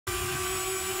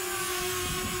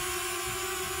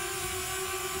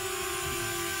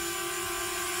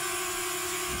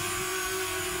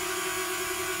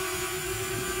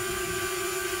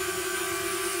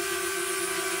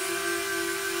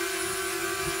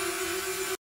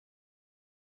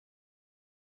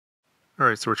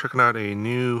Alright, so we're checking out a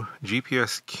new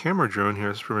GPS camera drone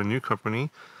here. It's from a new company,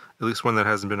 at least one that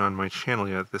hasn't been on my channel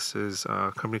yet. This is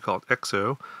a company called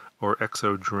EXO, or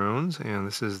EXO Drones, and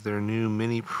this is their new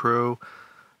Mini Pro,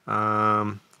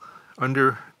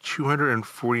 under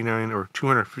 249 or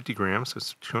 250 grams,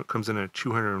 so it comes in at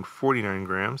 249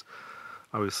 grams.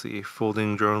 Obviously a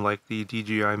folding drone like the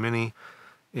DJI Mini,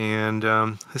 and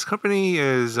this company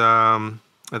is, I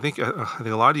think a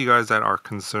lot of you guys that are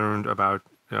concerned about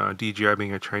DJI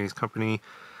being a Chinese company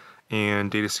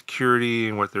and data security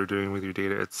and what they're doing with your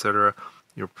data, etc.,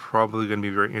 you're probably going to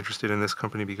be very interested in this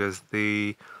company because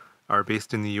they are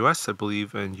based in the US, I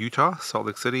believe in Utah, Salt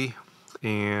Lake City,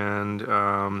 and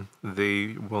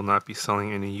they will not be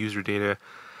selling any user data,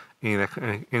 any of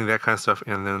that kind of stuff,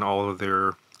 and then all of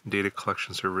their data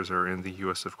collection servers are in the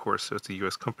US, of course, so it's a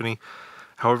US company.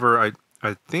 However,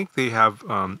 I think they have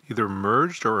either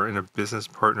merged or in a business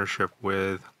partnership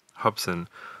with Hubsan.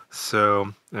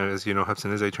 So, as you know,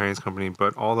 Hubsan is a Chinese company,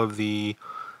 but all of the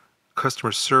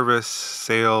customer service,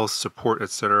 sales, support,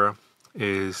 etc.,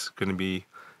 is going to be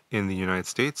in the United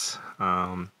States.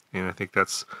 And I think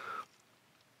that's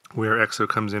where EXO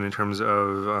comes in terms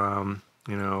of,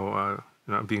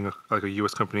 being like a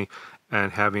U.S. company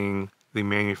and having the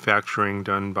manufacturing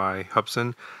done by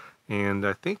Hubsan. And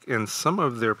I think in some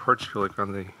of their parts, like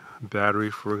on the battery,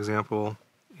 for example,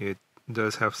 it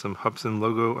does have some Hubsan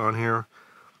logo on here.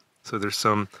 So there's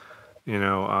some,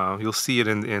 you'll see it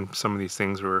in some of these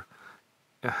things where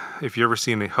if you've ever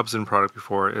seen a Hubsan product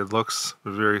before, it looks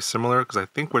very similar, because I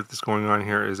think what's going on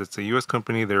here is it's a U.S.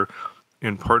 company. They're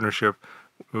in partnership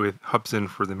with Hubsan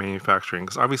for the manufacturing.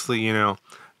 Because obviously, even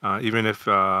if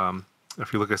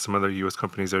you look at some other U.S.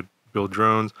 companies that build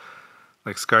drones,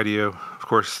 like Skydio, of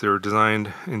course, they're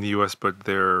designed in the U.S., but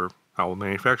they're all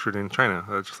manufactured in China,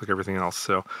 just like everything else.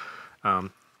 So,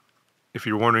 if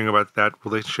you're wondering about that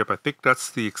relationship, I think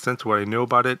that's the extent to what I know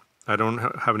about it. I don't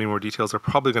have any more details. They're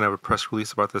probably going to have a press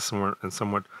release about this somewhere and at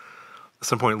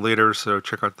some point later, so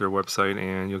check out their website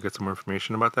and you'll get some more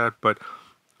information about that. But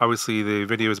obviously, the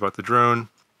video is about the drone.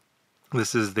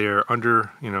 This is their under,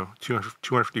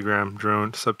 250 gram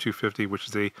drone, sub 250, which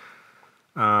is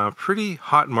a pretty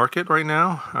hot market right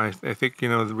now. I think,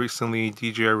 recently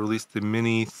DJI released the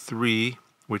Mini 3,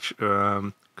 which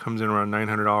comes in around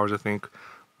 $900, I think,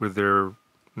 with their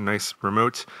nice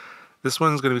remote. This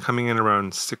one's going to be coming in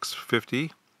around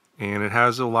 $650, and it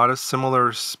has a lot of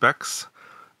similar specs.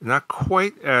 Not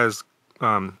quite as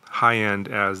high-end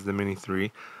as the Mini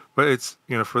 3, but it's,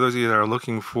 for those of you that are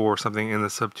looking for something in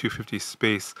the sub 250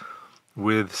 space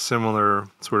with similar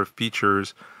sort of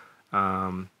features,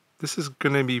 this is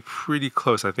going to be pretty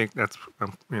close. I think that's,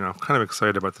 I'm kind of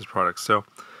excited about this product. So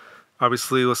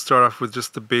obviously, let's start off with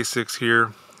just the basics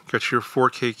here. Got your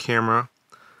 4K camera.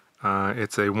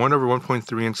 It's a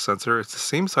 1/1.3 inch sensor. It's the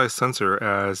same size sensor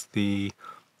as the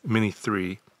Mini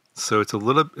 3. So it's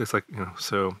like,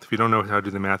 so if you don't know how to do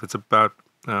the math, it's about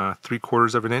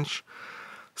 3/4 of an inch.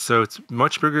 So it's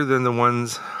much bigger than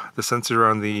the sensor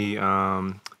on the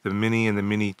Mini and the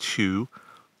Mini 2.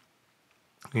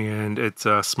 And it's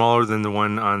smaller than the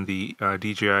one on the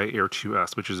DJI Air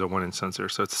 2S, which is a 1-inch sensor.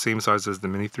 So it's the same size as the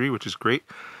Mini 3, which is great.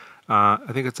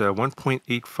 I think it's a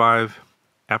 1.85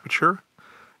 aperture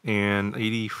and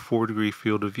 84-degree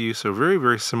field of view. So very,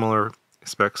 very similar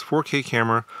specs. 4K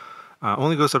camera,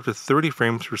 only goes up to 30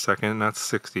 frames per second, not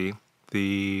 60.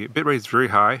 The bitrate is very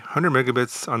high, 100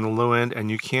 megabits on the low end, and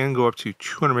you can go up to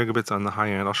 200 megabits on the high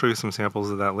end. I'll show you some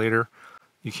samples of that later.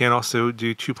 You can also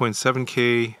do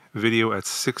 2.7K video at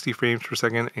 60 frames per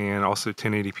second and also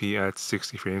 1080p at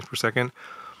 60 frames per second. It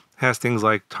has things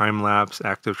like time-lapse,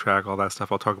 active track, all that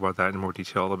stuff. I'll talk about that in more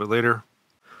detail a little bit later.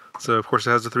 So, of course,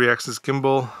 it has a 3-axis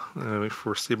gimbal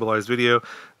for stabilized video.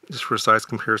 Just for size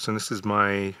comparison, this is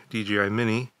my DJI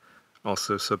Mini,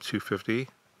 also sub 250.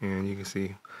 And you can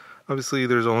see, obviously,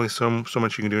 there's only so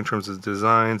much you can do in terms of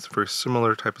design. It's a very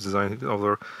similar type of design,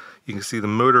 although you can see the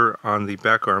motor on the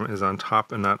back arm is on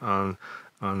top and not on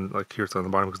like here it's on the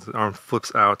bottom, because the arm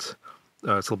flips out. It's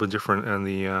a little bit different, and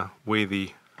the way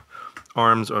the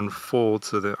arms unfold,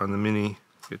 so that on the Mini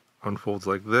it unfolds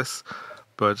like this,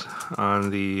 but on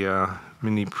the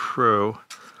Mini Pro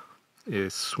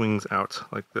it swings out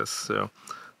like this. So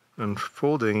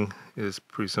unfolding is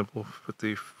pretty simple, but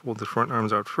they fold the front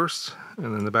arms out first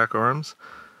and then the back arms,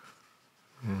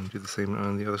 and do the same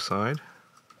on the other side.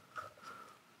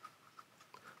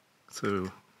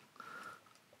 So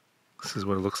this is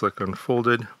what it looks like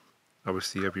unfolded.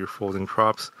 Obviously you have your folding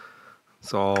props.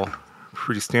 It's all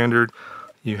pretty standard.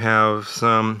 You have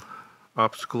some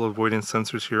obstacle avoidance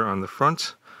sensors here on the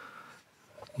front.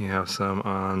 You have some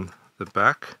on the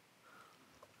back.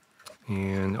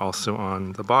 and also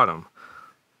on the bottom.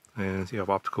 And you have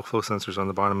optical flow sensors on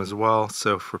the bottom as well.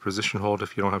 So for position hold,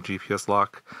 if you don't have GPS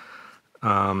lock,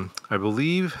 I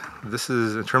believe this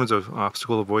is, in terms of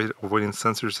obstacle avoidance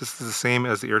sensors, this is the same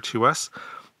as the Air 2S.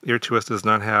 The Air 2S does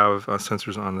not have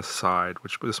sensors on the side,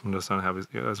 which this one does not have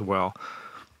as well.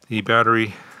 The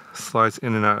battery slides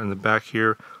in and out in the back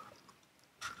here,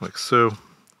 like so. It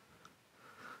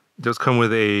does come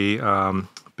with a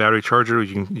battery charger.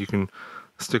 You can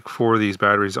stick 4 of these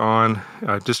batteries on.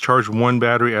 Discharge one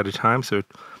battery at a time, so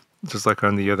just like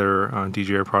on the other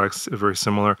DJI products, very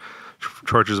similar.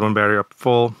 Charges one battery up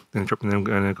full, and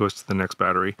then it goes to the next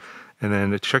battery. And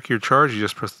then to check your charge, you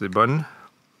just press the button. You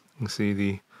can see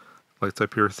the lights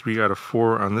up here, 3 out of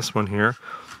 4 on this one here.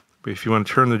 But if you want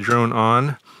to turn the drone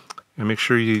on, and make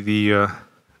sure the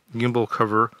gimbal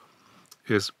cover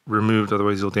is removed,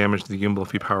 otherwise you'll damage the gimbal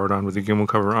if you power it on with the gimbal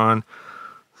cover on.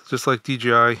 Just like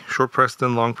DJI, short press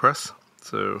then long press.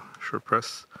 So short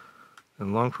press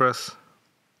and long press.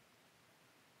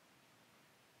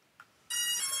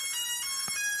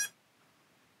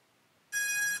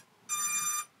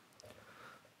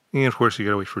 And of course you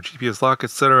gotta wait for GPS lock,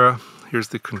 etc. Here's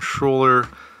the controller.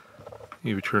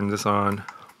 You turn this on.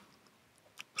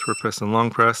 Short press and long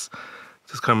press.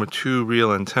 Just come with 2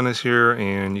 real antennas here,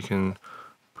 and you can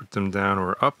put them down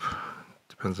or up.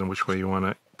 Depends on which way you want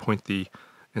to point the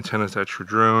antennas at your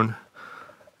drone.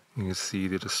 You can see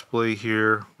the display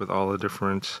here with all the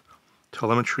different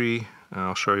telemetry.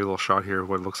 I'll show you a little shot here of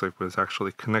what it looks like when it's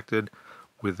actually connected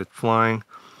with it flying.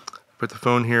 Put the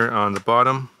phone here on the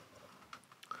bottom,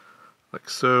 like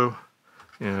so,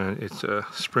 and it's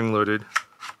spring-loaded.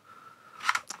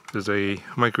 There's a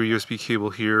micro USB cable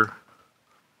here,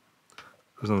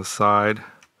 goes on the side,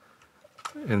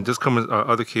 and it does come with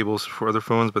other cables for other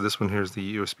phones, but this one here is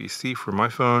the USB-C for my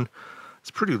phone. It's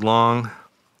pretty long,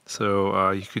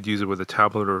 so you could use it with a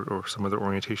tablet or some other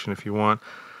orientation if you want.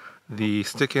 The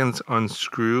stick ends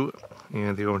unscrew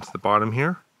and they go into the bottom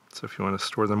here, so if you want to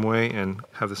store them away and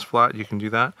have this flat, you can do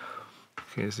that.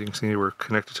 Okay, as you can see, we're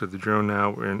connected to the drone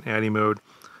now. We're in ADI mode.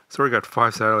 So we got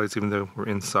 5 satellites even though we're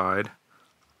inside.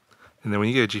 And then when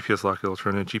you get a GPS lock, it'll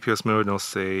turn into GPS mode and it'll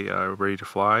say ready to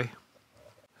fly.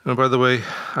 And by the way,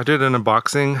 I did an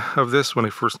unboxing of this when I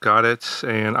first got it,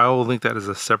 and I will link that as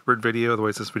a separate video,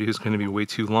 otherwise this video is going to be way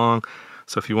too long.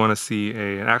 So if you want to see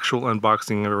an actual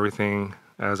unboxing of everything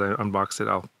as I unbox it,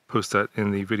 I'll post that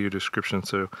in the video description,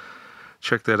 so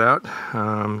check that out.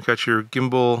 Got your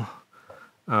gimbal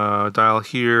dial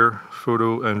here,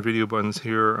 photo and video buttons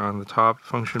here on the top,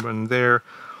 function button there.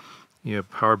 You have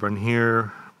power button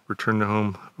here, return to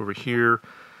home over here.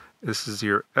 This is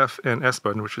your F and S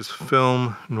button, which is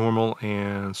film, normal,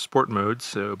 and sport mode.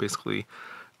 So basically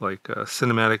like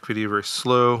cinematic video, very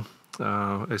slow,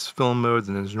 is film mode,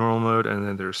 and then there's normal mode, and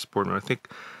then there's sport mode. I think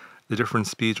the different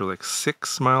speeds are like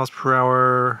 6 miles per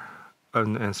hour,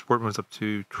 and sport mode's up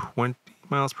to 20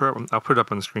 miles per hour. I'll put it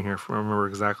up on the screen here if I remember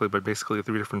exactly, but basically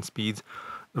 3 different speeds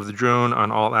of the drone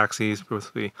on all axes,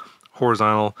 both the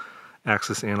horizontal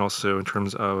axis and also in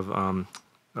terms of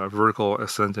vertical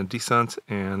ascent and descent,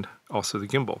 and also the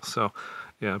gimbal. So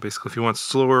yeah, basically if you want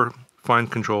slower, fine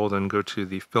control, then go to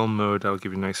the film mode. That'll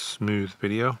give you a nice smooth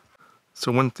video. So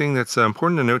one thing that's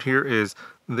important to note here is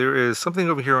there is something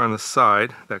over here on the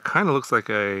side that kind of looks like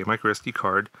a micro SD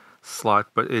card slot,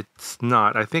 but it's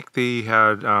not. I think they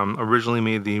had originally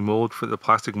made the mold for the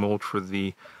plastic mold for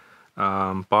the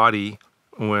body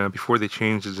before they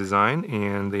changed the design,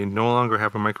 and they no longer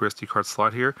have a micro SD card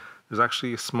slot here. There's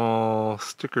actually a small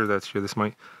sticker that's here. This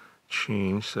might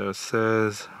change. So it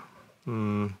says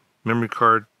memory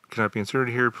card cannot be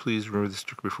inserted here. Please remove the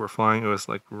sticker before flying. It was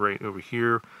like right over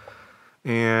here,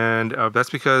 and that's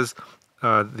because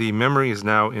the memory is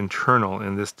now internal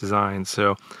in this design.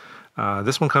 So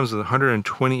this one comes with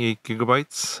 128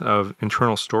 gigabytes of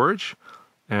internal storage,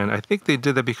 and I think they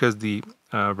did that because the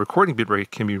recording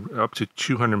bitrate can be up to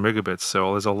 200 megabits.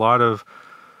 So there's a lot of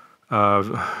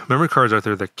memory cards out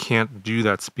there that can't do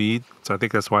that speed. So I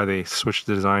think that's why they switched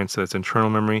the design so it's internal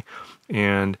memory.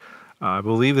 And I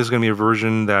believe there's going to be a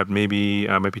version that maybe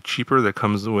might be cheaper that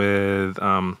comes with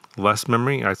less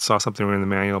memory. I saw something in the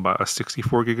manual about a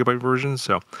 64 gigabyte version.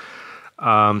 So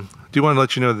do want to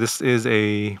let you know this is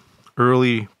a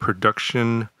early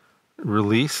production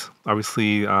release.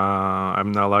 Obviously,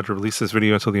 I'm not allowed to release this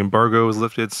video until the embargo is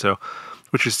lifted. So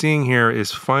what you're seeing here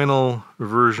is final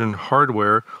version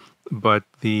hardware, but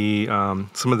the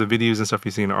some of the videos and stuff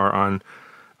you've seen are on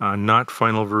not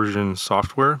final version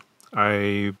software.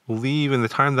 I believe in the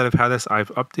time that I've had this, I've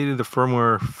updated the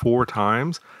firmware 4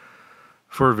 times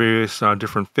for various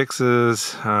different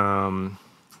fixes,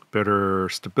 better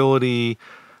stability,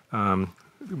 I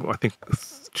think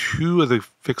 2 of the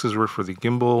fixes were for the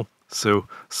gimbal, so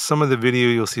some of the video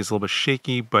you'll see is a little bit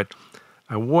shaky, but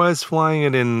I was flying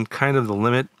it in kind of the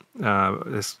limit.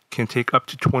 This can take up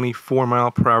to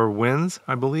 24-mile-per-hour winds,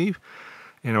 I believe,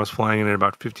 and I was flying it at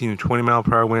about 15 to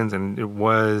 20-mile-per-hour winds, and it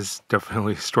was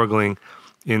definitely struggling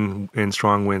in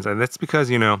strong winds, and that's because,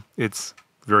 you know, it's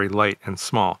very light and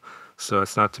small, so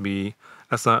that's not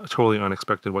totally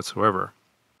unexpected whatsoever.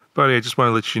 But I just want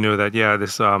to let you know that, yeah,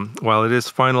 this while it is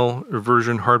final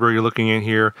version hardware you're looking at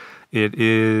here, it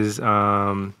is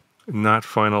not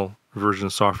final version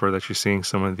software that you're seeing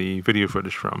some of the video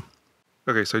footage from.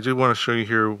 Okay, so I do want to show you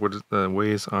here what it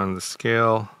weighs on the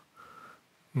scale,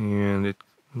 and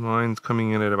mine's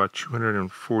coming in at about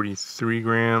 243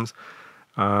 grams.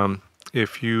 When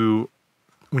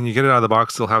you get it out of the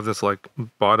box, they'll have this like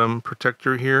bottom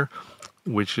protector here,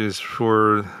 which is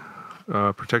for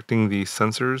protecting the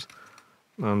sensors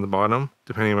on the bottom,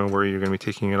 depending on where you're going to be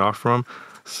taking it off from.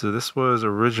 So this was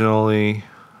originally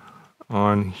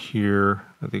on here.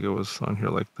 I think it was on here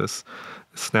like this.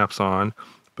 It snaps on,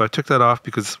 but I took that off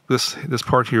because this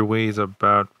part here weighs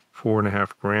about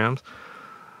 4.5 grams.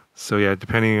 So yeah,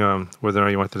 depending on whether or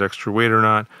not you want that extra weight or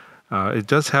not, it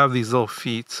does have these little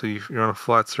feet. So if you're on a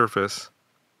flat surface,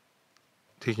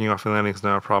 taking off and landing is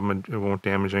not a problem. It won't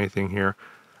damage anything here.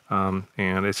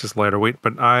 And it's just lighter weight.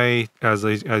 But I, as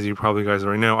you probably guys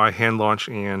already know, I hand launch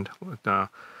and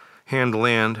hand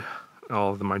land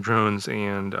all of my drones,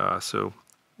 and so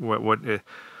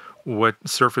what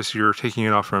surface you're taking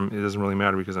it off from, it doesn't really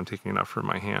matter because I'm taking it off from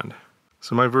my hand.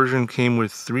 So my version came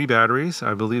with 3 batteries.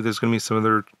 I believe there's going to be some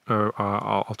other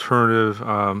alternative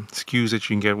SKUs that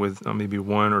you can get with maybe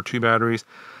 1 or 2 batteries.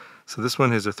 So this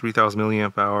one has a 3,000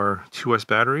 milliamp hour 2S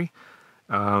battery.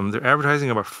 They're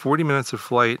advertising about 40 minutes of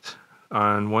flight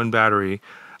on 1 battery,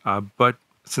 but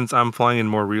since I'm flying in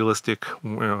more realistic,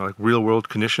 like real world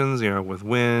conditions, with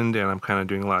wind, and I'm kind of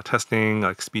doing a lot of testing,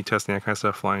 like speed testing, that kind of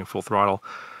stuff, flying full throttle,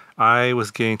 I was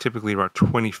getting typically about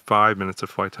 25 minutes of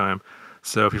flight time.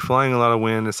 So if you're flying a lot of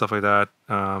wind and stuff like that,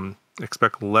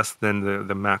 expect less than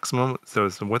the maximum. So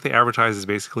what they advertise is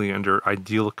basically under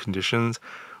ideal conditions,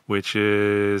 which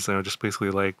is just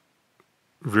basically like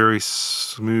very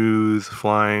smooth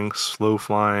flying, slow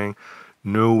flying,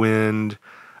 no wind,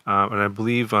 and I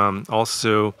believe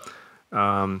also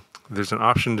there's an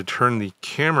option to turn the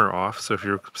camera off. So if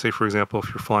you're, say for example, if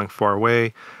you're flying far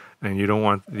away and you don't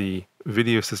want the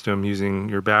video system using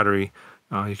your battery,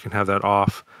 you can have that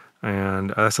off.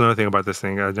 And that's another thing about this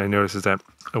thing I noticed is that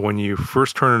when you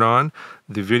first turn it on,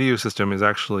 the video system is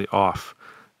actually off.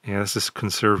 And this is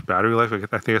conserved battery life.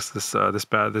 I think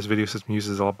this video system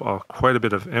uses quite a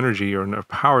bit of energy or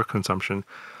power consumption,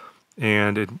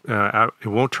 and it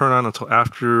won't turn on until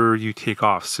after you take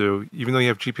off. So even though you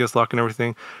have GPS lock and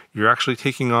everything, you're actually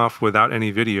taking off without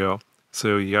any video.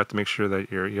 So you have to make sure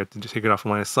that you have to take it off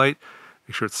line of sight,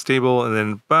 make sure it's stable, and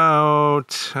then about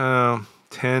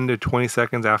 10 to 20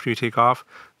 seconds after you take off,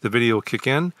 the video will kick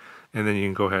in, and then you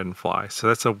can go ahead and fly. So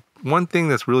that's one thing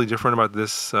that's really different about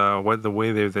this, the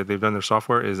way they've done their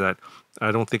software, is that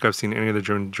I don't think I've seen any other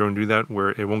drone do that, where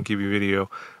it won't give you video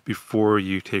before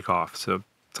you take off. So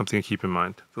something to keep in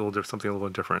mind, something a little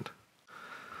bit different.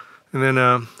 And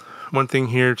then one thing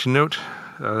here to note,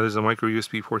 there's a micro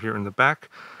USB port here in the back.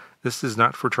 This is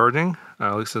not for charging,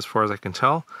 at least as far as I can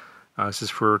tell. This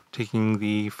is for taking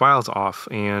the files off,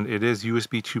 and it is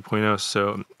USB 2.0.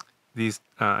 So these,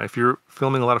 if you're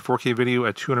filming a lot of 4K video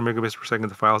at 200 megabits per second,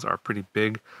 the files are pretty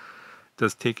big. It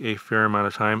does take a fair amount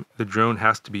of time. The drone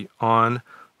has to be on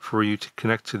for you to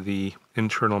connect to the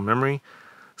internal memory.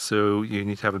 So you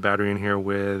need to have a battery in here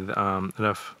with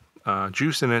enough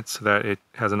juice in it so that it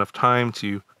has enough time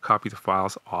to copy the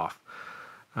files off.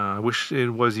 I wish it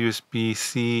was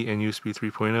USB-C and USB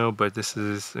 3.0, but this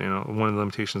is one of the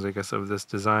limitations, I guess, of this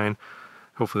design.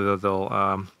 Hopefully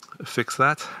they'll fix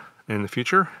that in the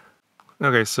future.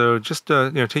 Okay, so just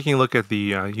taking a look at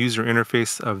the user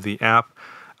interface of the app,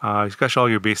 you've got all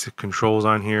your basic controls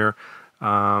on here.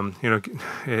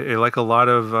 Like a lot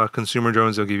of consumer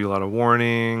drones, they'll give you a lot of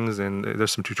warnings, and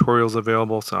there's some tutorials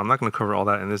available. So I'm not going to cover all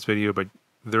that in this video, but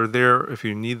they're there if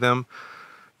you need them.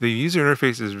 The user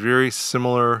interface is very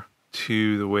similar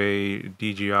to the way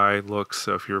DJI looks.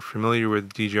 So if you're familiar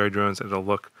with DJI drones, it'll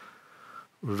look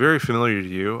very familiar to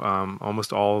you.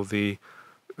 Almost all of the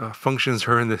functions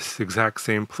are in this exact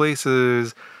same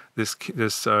places. This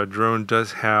drone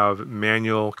does have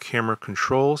manual camera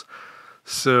controls.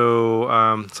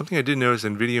 So something I did notice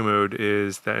in video mode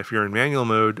is that if you're in manual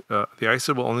mode, the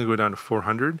ISO will only go down to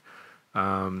 400,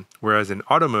 whereas in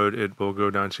auto mode, it will go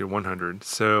down to 100.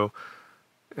 So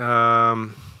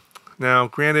now,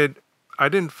 granted, I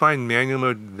didn't find manual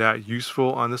mode that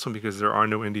useful on this one because there are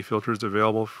no ND filters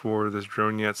available for this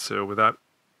drone yet. So without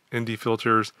ND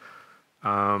filters,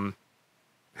 having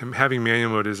manual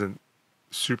mode isn't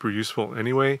super useful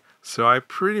anyway. So I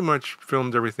pretty much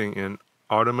filmed everything in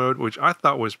auto mode, which I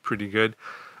thought was pretty good.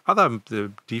 I thought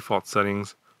the default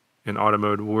settings in auto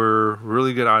mode were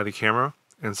really good out of the camera.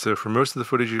 And so for most of the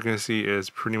footage you're going to see is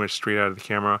pretty much straight out of the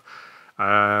camera.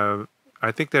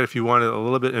 I think that if you wanted a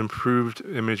little bit improved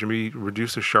image, maybe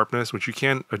reduce the sharpness, which you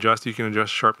can adjust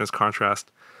sharpness,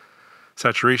 contrast,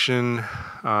 saturation,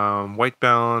 white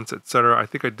balance, etc. I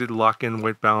think I did lock in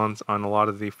white balance on a lot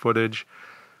of the footage.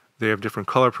 They have different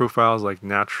color profiles like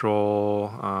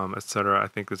natural, etc. I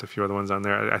think there's a few other ones on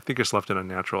there. I think I just left it on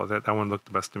natural. That one looked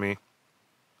the best to me.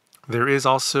 There is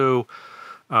also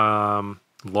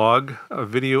log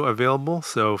video available.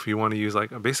 So if you want to use like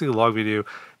basically log video,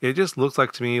 it just looks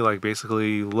like to me like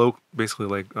basically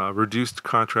reduced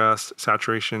contrast,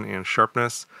 saturation, and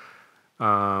sharpness.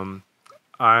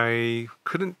 I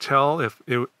couldn't tell if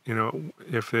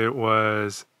it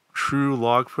was true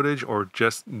log footage or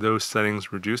just those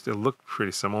settings reduced. It looked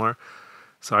pretty similar.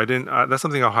 So I didn't. That's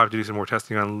something I'll have to do some more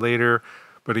testing on later.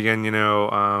 But again,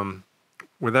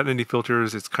 without ND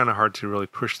filters, it's kind of hard to really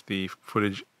push the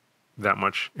footage that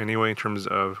much anyway in terms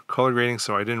of color grading.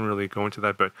 So I didn't really go into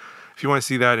that. But if you want to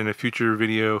see that in a future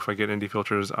video, if I get ND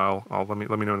filters, I'll let me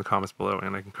know in the comments below,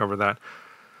 and I can cover that.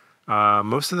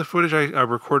 Most of the footage I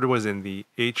recorded was in the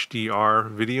HDR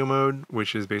video mode,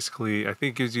 which is basically, I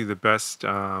think, gives you the best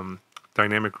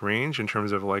dynamic range in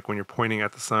terms of like when you're pointing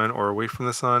at the sun or away from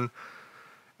the sun.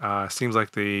 Seems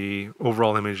like the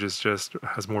overall image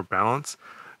has more balance.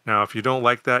 Now, if you don't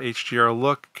like that HDR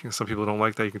look, some people don't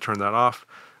like that, you can turn that off.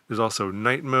 There's also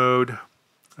night mode.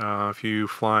 If you're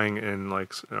flying in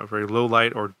like very low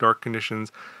light or dark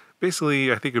conditions,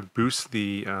 basically, I think it boosts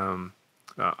the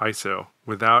ISO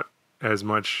without as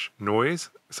much noise.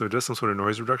 So it does some sort of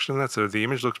noise reduction in that. So the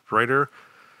image looks brighter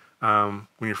when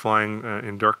you're flying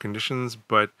in dark conditions,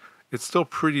 but it's still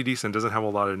pretty decent. It doesn't have a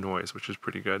lot of noise, which is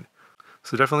pretty good.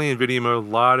 So definitely in video mode, a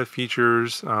lot of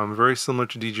features, very similar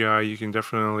to DJI. You can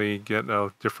definitely get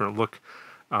a different look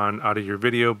out of your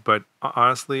video, but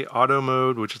honestly, auto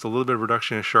mode, which is a little bit of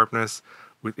reduction in sharpness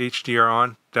with HDR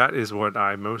on, that is what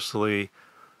I mostly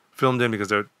filmed in because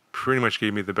that pretty much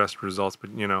gave me the best results. But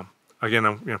again,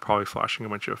 I'm probably flashing a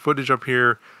bunch of footage up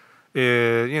here.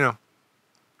 You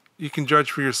can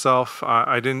judge for yourself.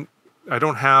 I don't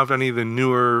have any of the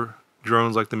newer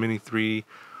drones like the Mini 3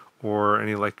 or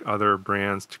any like other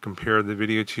brands to compare the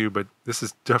video to, but this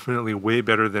is definitely way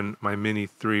better than my Mini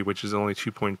 3, which is only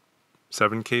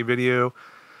 2.7K video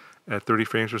at 30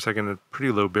 frames per second at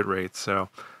pretty low bit rate. So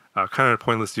kind of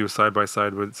pointless to do a side by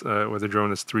side with a drone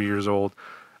that's 3 years old.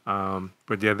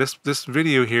 But yeah, this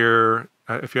video here,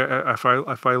 if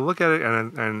I look at it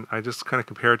and I just kind of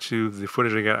compare it to the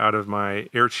footage I got out of my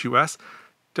Air 2S,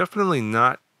 definitely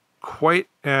not quite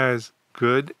as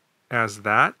good as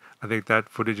that. I think that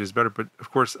footage is better, but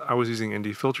of course I was using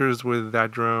ND filters with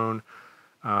that drone.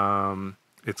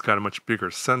 It's got a much bigger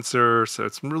sensor, so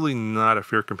it's really not a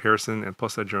fair comparison. And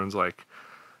plus that drone's like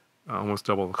almost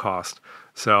double the cost.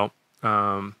 So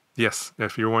yes,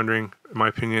 if you're wondering, in my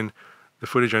opinion, the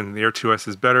footage on the Air 2S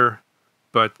is better,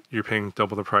 but you're paying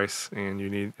double the price and you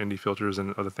need ND filters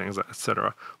and other things,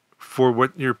 etc. For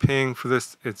what you're paying for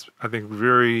this, it's, I think,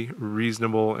 very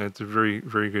reasonable, and it's a very,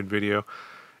 very good video.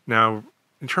 Now,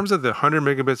 in terms of the 100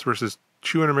 megabits versus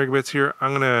 200 megabits here,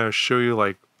 I'm going to show you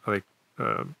like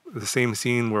the same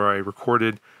scene where I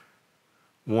recorded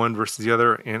one versus the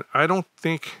other, and I don't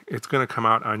think it's going to come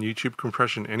out on YouTube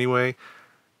compression anyway.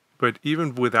 But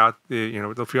even without the,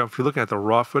 if you're looking at the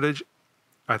raw footage,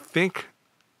 I think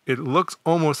it looks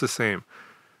almost the same.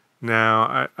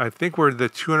 Now, I think where the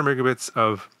 200 megabits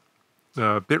of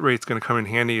bit rate is going to come in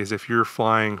handy is if you're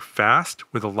flying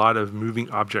fast with a lot of moving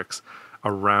objects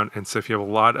around. And so if you have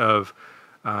a lot of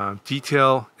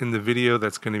detail in the video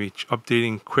that's going to be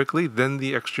updating quickly, then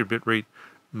the extra bit rate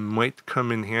might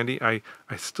come in handy. I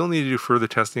still need to do further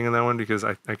testing on that one because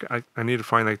I need to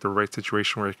find like the right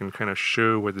situation where I can kind of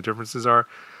show what the differences are.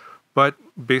 But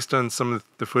based on some of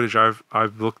the footage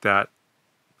I've looked at,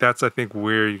 that's, I think,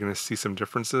 where you're going to see some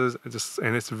differences.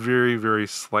 And it's very, very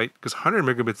slight, because 100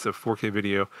 megabits of 4K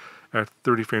video at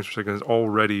 30 frames per second is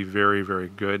already very, very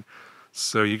good.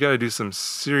 So you got to do some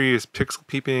serious pixel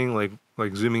peeping, like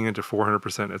zooming into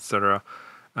 400%, etc.,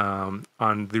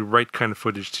 on the right kind of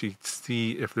footage to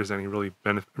see if there's any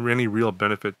real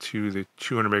benefit to the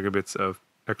 200 megabits of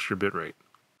extra bit rate.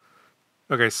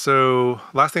 Okay, so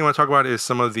last thing I want to talk about is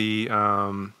some of the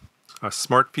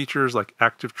smart features like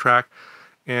Active Track.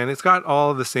 And it's got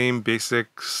all the same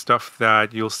basic stuff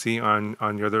that you'll see on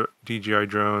your other DJI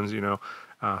drones,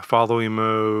 following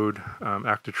mode,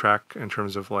 active track in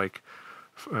terms of like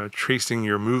tracing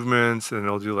your movements, and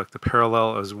it'll do like the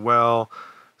parallel as well.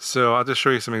 So I'll just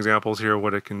show you some examples here of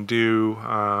what it can do.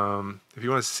 If you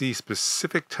want to see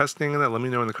specific testing of that, let me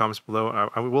know in the comments below.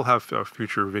 I will have a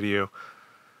future video.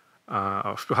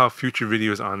 I'll have future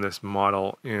videos on this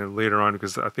model later on,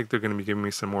 because I think they're going to be giving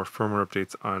me some more firmware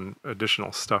updates on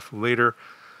additional stuff later.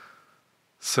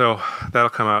 So that'll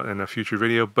come out in a future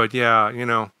video. But yeah,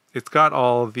 it's got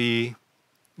all the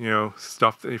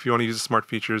stuff that if you want to use the smart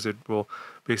features, it will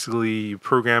basically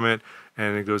program it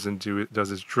and it goes into it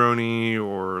does its droney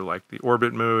or like the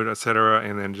orbit mode, etc.,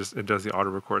 and then just it does the auto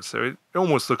record. So it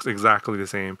almost looks exactly the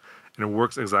same and it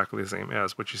works exactly the same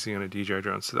as what you see on a DJI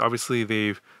drone. So obviously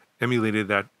they've emulated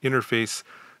that interface,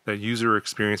 that user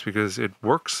experience, because it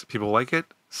works, people like it.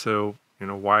 So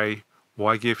why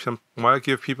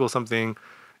give people something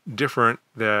different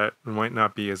that might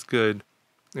not be as good?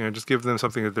 Just give them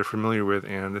something that they're familiar with,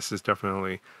 and this is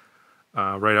definitely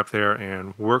right up there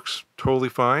and works totally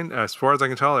fine. As far as I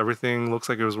can tell, everything looks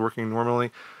like it was working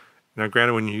normally. Now,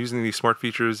 granted, when you're using these smart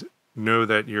features, know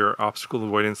that your obstacle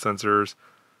avoidance sensors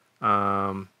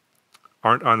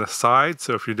aren't on the side.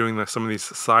 So if you're doing some of these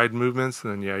side movements,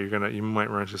 then yeah, you might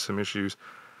run into some issues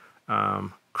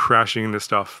crashing into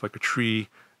stuff like a tree.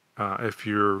 If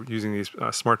you're using these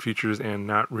smart features and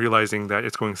not realizing that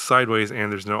it's going sideways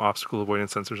and there's no obstacle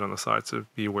avoidance sensors on the side, so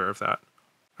be aware of that.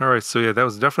 Alright, so yeah, that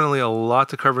was definitely a lot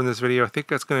to cover in this video. I think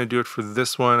that's going to do it for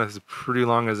this one. It's pretty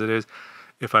long as it is.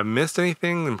 If I missed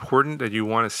anything important that you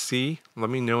want to see, let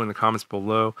me know in the comments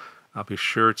below. I'll be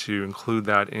sure to include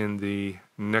that in the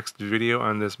next video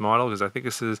on this model, because I think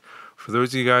this is, for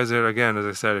those of you guys that, again, as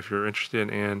I said, if you're interested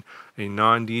in a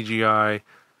non-DJI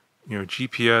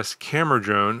GPS camera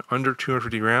drone under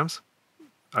 250 grams,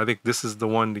 I think this is the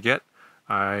one to get.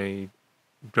 I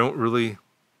don't really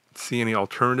see any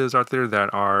alternatives out there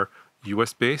that are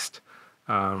US based,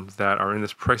 that are in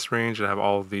this price range, that have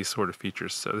all of these sort of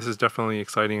features. So this is definitely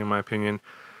exciting in my opinion.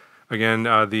 Again,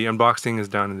 the unboxing is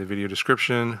down in the video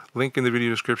description. Link in the video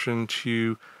description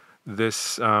to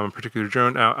this particular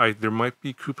drone. Now, there might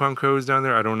be coupon codes down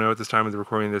there. I don't know at this time of the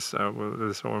recording this, when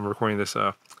I'm recording this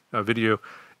video,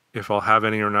 if I'll have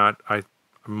any or not. I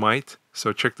might.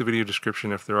 So check the video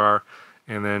description if there are,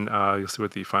 and then you'll see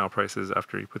what the final price is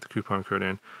after you put the coupon code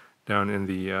in down in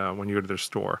the when you go to their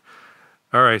store.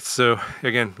 All right. So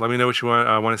again, let me know what you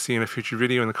want to see in a future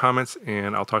video in the comments,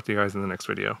 and I'll talk to you guys in the next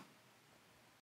video.